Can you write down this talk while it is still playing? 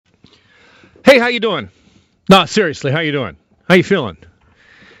Hey, how you doing? No, seriously, how you doing? How you feeling?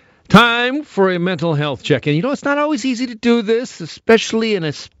 Time for a mental health check-in. You know, it's not always easy to do this, especially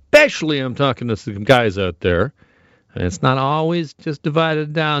I'm talking to some guys out there. And it's not always just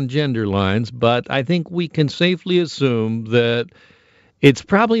divided down gender lines, but I think we can safely assume that it's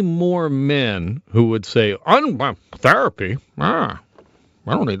probably more men who would say, therapy? I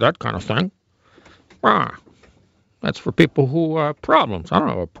don't need that kind of thing. That's for people who have problems. I don't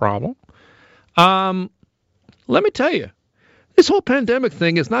have a problem. Let me tell you, this whole pandemic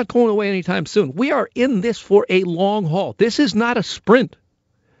thing is not going away anytime soon. We are in this for a long haul. This is not a sprint.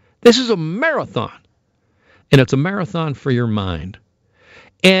 This is a marathon. And it's a marathon for your mind.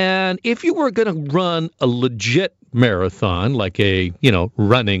 And if you were going to run a legit marathon, like a,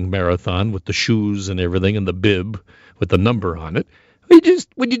 running marathon with the shoes and everything and the bib with the number on it,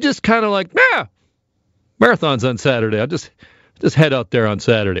 would you just kind of like, marathon's on Saturday. I'll just head out there on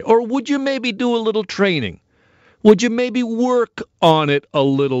Saturday. Or would you maybe do a little training? Would you maybe work on it a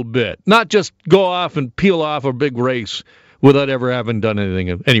little bit? Not just go off and peel off a big race without ever having done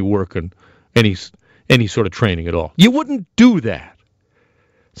any work and any sort of training at all. You wouldn't do that.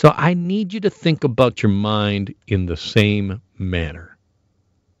 So I need you to think about your mind in the same manner.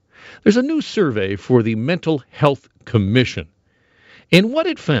 There's a new survey for the Mental Health Commission. And what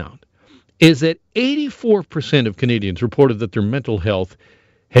it found is that 84% of Canadians reported that their mental health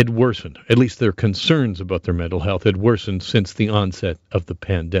had worsened. At least their concerns about their mental health had worsened since the onset of the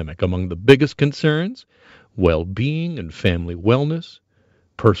pandemic. Among the biggest concerns, well-being and family wellness,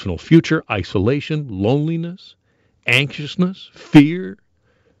 personal future, isolation, loneliness, anxiousness, fear.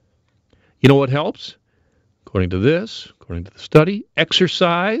 You know what helps? According to the study,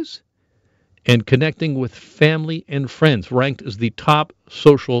 exercise and connecting with family and friends ranked as the top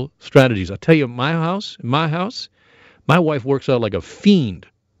social strategies. I'll tell you, in my house, my wife works out like a fiend.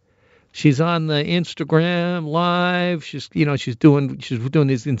 She's on the Instagram live. She's doing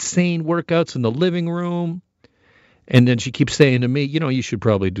these insane workouts in the living room. And then she keeps saying to me, you should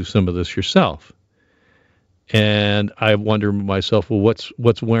probably do some of this yourself. And I wonder to myself, well,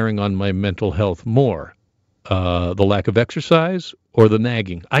 what's wearing on my mental health more? The lack of exercise or the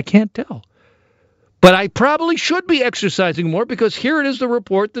nagging? I can't tell. But I probably should be exercising more, because here it is, the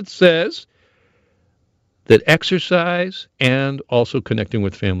report that says that exercise and also connecting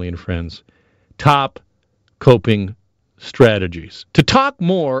with family and friends, top coping strategies. To talk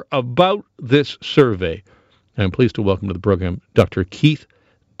more about this survey, I'm pleased to welcome to the program Dr. Keith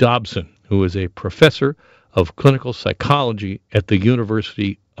Dobson, who is a professor of clinical psychology at the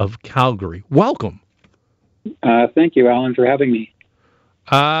University of Calgary. Welcome. Thank you, Alan, for having me.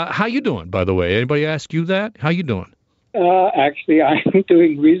 How you doing, by the way? Anybody ask you that? How you doing? Actually, I'm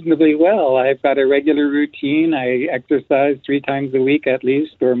doing reasonably well. I've got a regular routine. I exercise 3 times a week at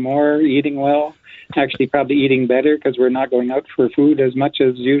least, or more, eating well. Actually, probably eating better because we're not going out for food as much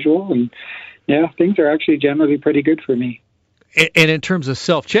as usual. And yeah, things are actually generally pretty good for me. And in terms of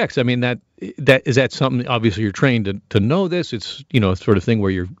self-checks, I mean, is that something, obviously you're trained to know this. It's, sort of thing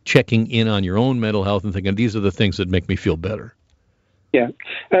where you're checking in on your own mental health and thinking, these are the things that make me feel better. Yeah,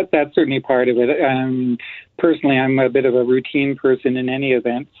 that's certainly part of it. Personally, I'm a bit of a routine person in any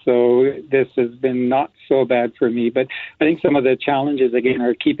event, so this has been not so bad for me. But I think some of the challenges, again,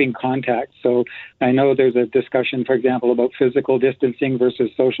 are keeping contact. So I know there's a discussion, for example, about physical distancing versus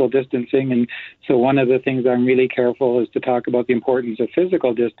social distancing. And so one of the things I'm really careful is to talk about the importance of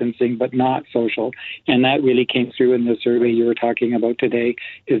physical distancing, but not social. And that really came through in the survey you were talking about today,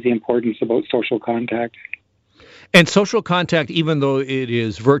 is the importance about social contact. And social contact, even though it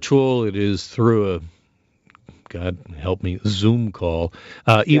is virtual, it is through a, God help me, Zoom call,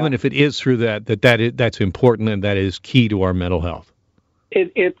 even if it is through that's important and that is key to our mental health.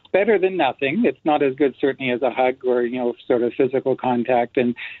 It's better than nothing. It's not as good, certainly, as a hug or, sort of physical contact.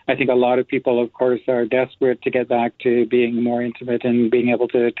 And I think a lot of people, of course, are desperate to get back to being more intimate and being able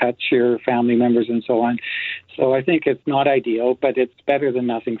to touch your family members and so on. So I think it's not ideal, but it's better than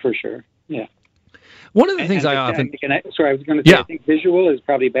nothing for sure. Yeah. One of the things I was going to say, I think visual is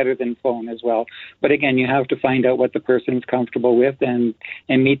probably better than phone as well. But again, you have to find out what the person's comfortable with and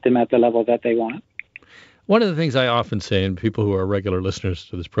meet them at the level that they want. One of the things I often say, and people who are regular listeners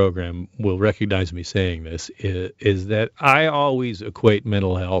to this program will recognize me saying this, is that I always equate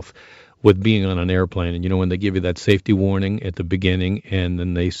mental health with being on an airplane. And, when they give you that safety warning at the beginning and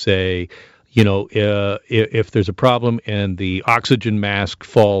then they say, if there's a problem and the oxygen mask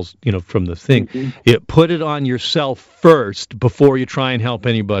falls, from the thing, Mm-hmm. put it on yourself first before you try and help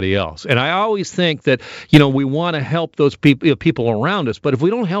anybody else. And I always think that, we want to help those people around us, but if we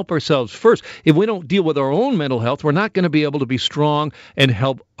don't help ourselves first, if we don't deal with our own mental health, we're not going to be able to be strong and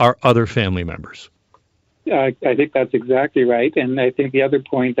help our other family members. I think that's exactly right. And I think the other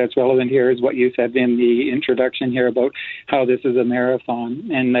point that's relevant here is what you said in the introduction here about how this is a marathon,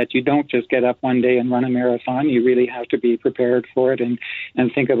 and that you don't just get up one day and run a marathon. You really have to be prepared for it and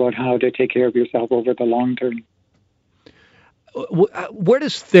think about how to take care of yourself over the long term. Where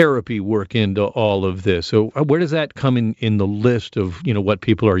does therapy work into all of this? So where does that come in the list of, what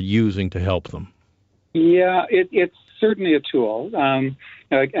people are using to help them? Yeah, it's certainly a tool.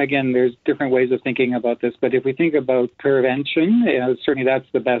 Again, there's different ways of thinking about this, but if we think about prevention, certainly that's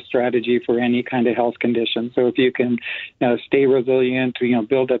the best strategy for any kind of health condition. So if you can stay resilient,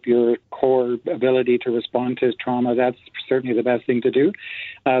 build up your core ability to respond to trauma, that's certainly the best thing to do.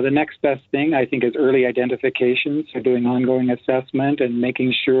 The next best thing, I think, is early identification, so doing ongoing assessment and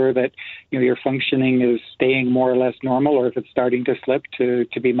making sure that your functioning is staying more or less normal, or if it's starting to slip, to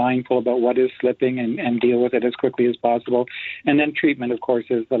be mindful about what is slipping and deal with it as quickly as possible. And then treatment, of course,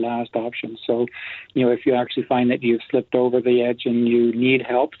 is the last option. So, if you actually find that you've slipped over the edge and you need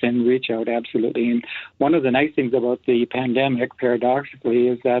help, then reach out, absolutely. And one of the nice things about the pandemic, paradoxically,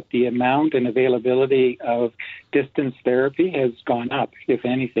 is that the amount and availability of distance therapy has gone up, if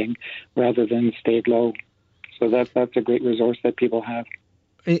anything, rather than stayed low. So that's a great resource that people have.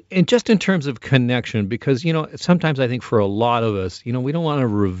 And just in terms of connection, because, sometimes I think for a lot of us, we don't want to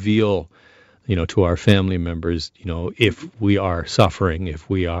reveal to our family members, if we are suffering, if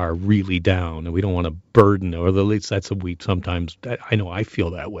we are really down, and we don't want to burden, or at least that's what we sometimes, I know I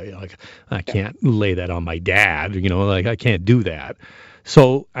feel that way. Like, I can't lay that on my dad, I can't do that.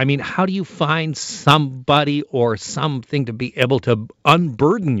 So, how do you find somebody or something to be able to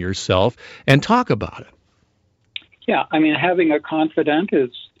unburden yourself and talk about it? Yeah, having a confidant is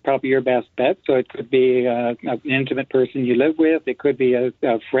probably your best bet. So it could be an intimate person you live with. It could be a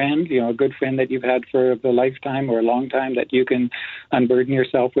friend, a good friend that you've had for a lifetime or a long time that you can unburden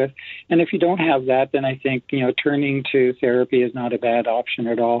yourself with. And if you don't have that, then I think, turning to therapy is not a bad option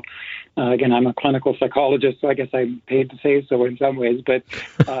at all. Again, I'm a clinical psychologist, so I guess I'm paid to say so in some ways. But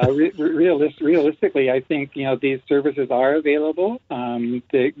realistically, I think, these services are available.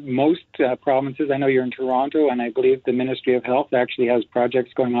 Most provinces, I know you're in Toronto, and I believe the Ministry of Health actually has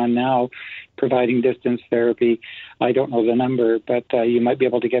projects going on now providing distance therapy. I don't know the number, but you might be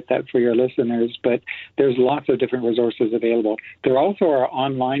able to get that for your listeners. But there's lots of different resources available. There also are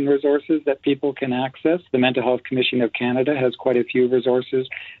online resources that people can access. The Mental Health Commission of Canada has quite a few resources.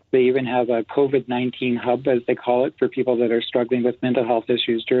 They even have a COVID-19 hub, as they call it, for people that are struggling with mental health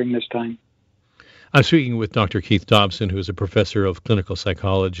issues during this time. I'm speaking with Dr. Keith Dobson, who is a professor of clinical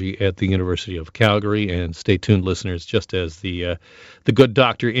psychology at the University of Calgary. And stay tuned, listeners, just as the good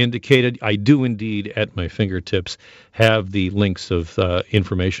doctor indicated, I do indeed, at my fingertips, have the links of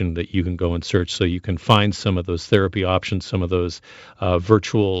information that you can go and search, so you can find some of those therapy options, some of those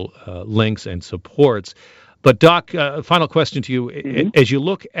virtual links and supports. But Doc, final question to you. Mm-hmm. As you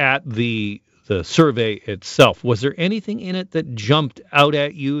look at the survey itself, was there anything in it that jumped out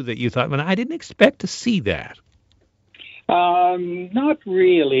at you that you thought, I didn't expect to see that? Not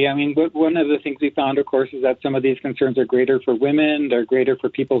really. But one of the things we found, of course, is that some of these concerns are greater for women, they're greater for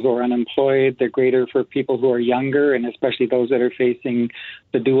people who are unemployed, they're greater for people who are younger, and especially those that are facing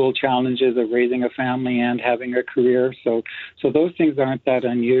the dual challenges of raising a family and having a career. So those things aren't that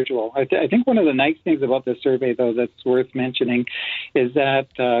unusual. I think one of the nice things about this survey, though, that's worth mentioning is that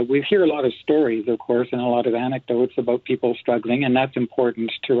we hear a lot of stories, of course, and a lot of anecdotes about people struggling, and that's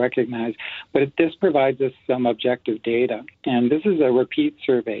important to recognize. But this provides us some objective data. And this is a repeat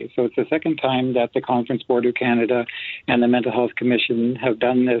survey. So it's the second time that the Conference Board of Canada and the Mental Health Commission have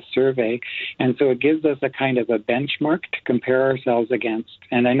done this survey. And so it gives us a kind of a benchmark to compare ourselves against.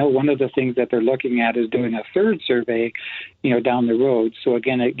 And I know one of the things that they're looking at is doing a third survey, down the road. So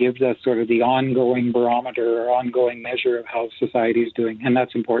again, it gives us sort of the ongoing barometer or ongoing measure of how society is doing. And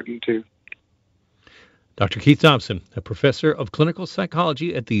that's important too. Dr. Keith Dobson, a professor of clinical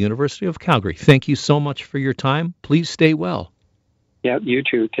psychology at the University of Calgary. Thank you so much for your time. Please stay well. Yeah, you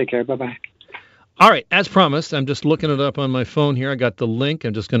too. Take care. Bye-bye. All right, as promised, I'm just looking it up on my phone here. I got the link.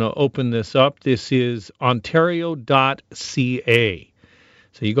 I'm just going to open this up. This is ontario.ca.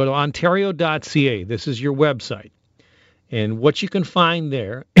 So you go to ontario.ca. This is your website. And what you can find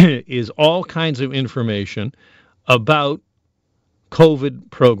there is all kinds of information about COVID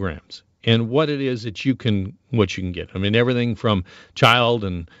programs. and what it is that you can get. I mean, everything from child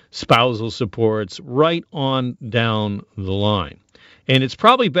and spousal supports right on down the line. And it's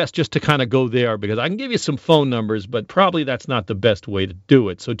probably best just to kind of go there, because I can give you some phone numbers, but probably that's not the best way to do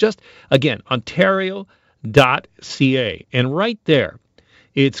it. So just, again, ontario.ca. And right there,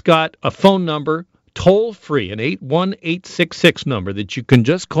 it's got a phone number, toll-free, an 81866 number that you can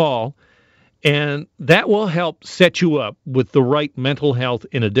just call, and that will help set you up with the right mental health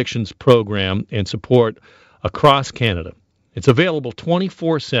and addictions program and support across Canada. It's available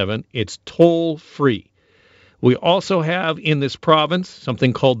 24/7. It's toll-free. We also have in this province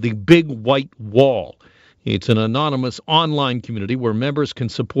something called the Big White Wall. It's an anonymous online community where members can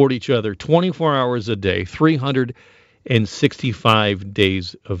support each other 24 hours a day, 365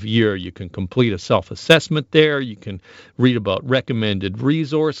 days of year. You can complete a self-assessment there. You can read about recommended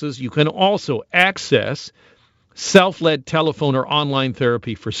resources. You can also access self-led telephone or online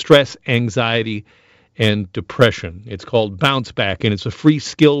therapy for stress, anxiety, and depression. It's called Bounce Back, and it's a free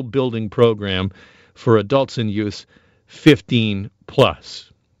skill-building program for adults and youth 15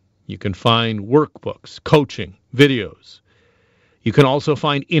 plus. You can find workbooks, coaching, videos. You can also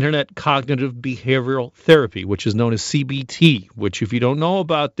find internet cognitive behavioral therapy, which is known as CBT, which, if you don't know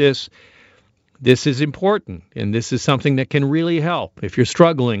about this is important, and this is something that can really help. If you're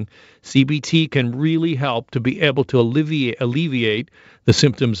struggling, CBT can really help to be able to alleviate the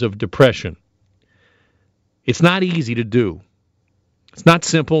symptoms of depression. It's not easy to do. It's not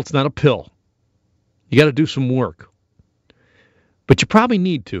simple. It's not a pill. You got to do some work. But you probably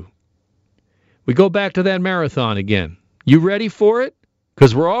need to. We go back to that marathon again. You ready for it?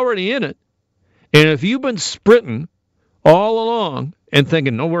 Because we're already in it. And if you've been sprinting all along and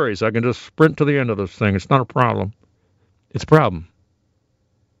thinking, no worries, I can just sprint to the end of this thing, it's not a problem. It's a problem.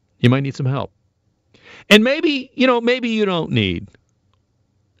 You might need some help. And maybe you don't need,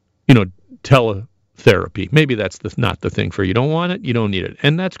 teletherapy. Maybe that's not the thing for you. You don't want it, you don't need it.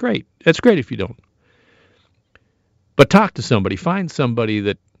 And that's great. That's great if you don't. But talk to somebody. Find somebody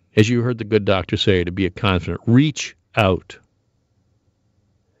that, as you heard the good doctor say, to be a confidant. Reach out.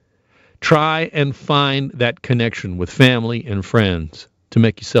 Try and find that connection with family and friends to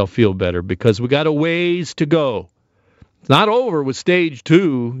make yourself feel better, because we got a ways to go. It's not over with stage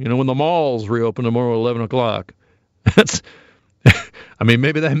 2, when the malls reopen tomorrow at 11 o'clock.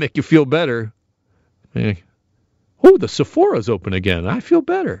 Maybe that'll make you feel better. Oh, the Sephora's open again. I feel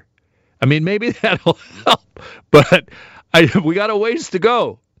better. Maybe that'll help, but we got a ways to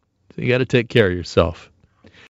go. So you got to take care of yourself.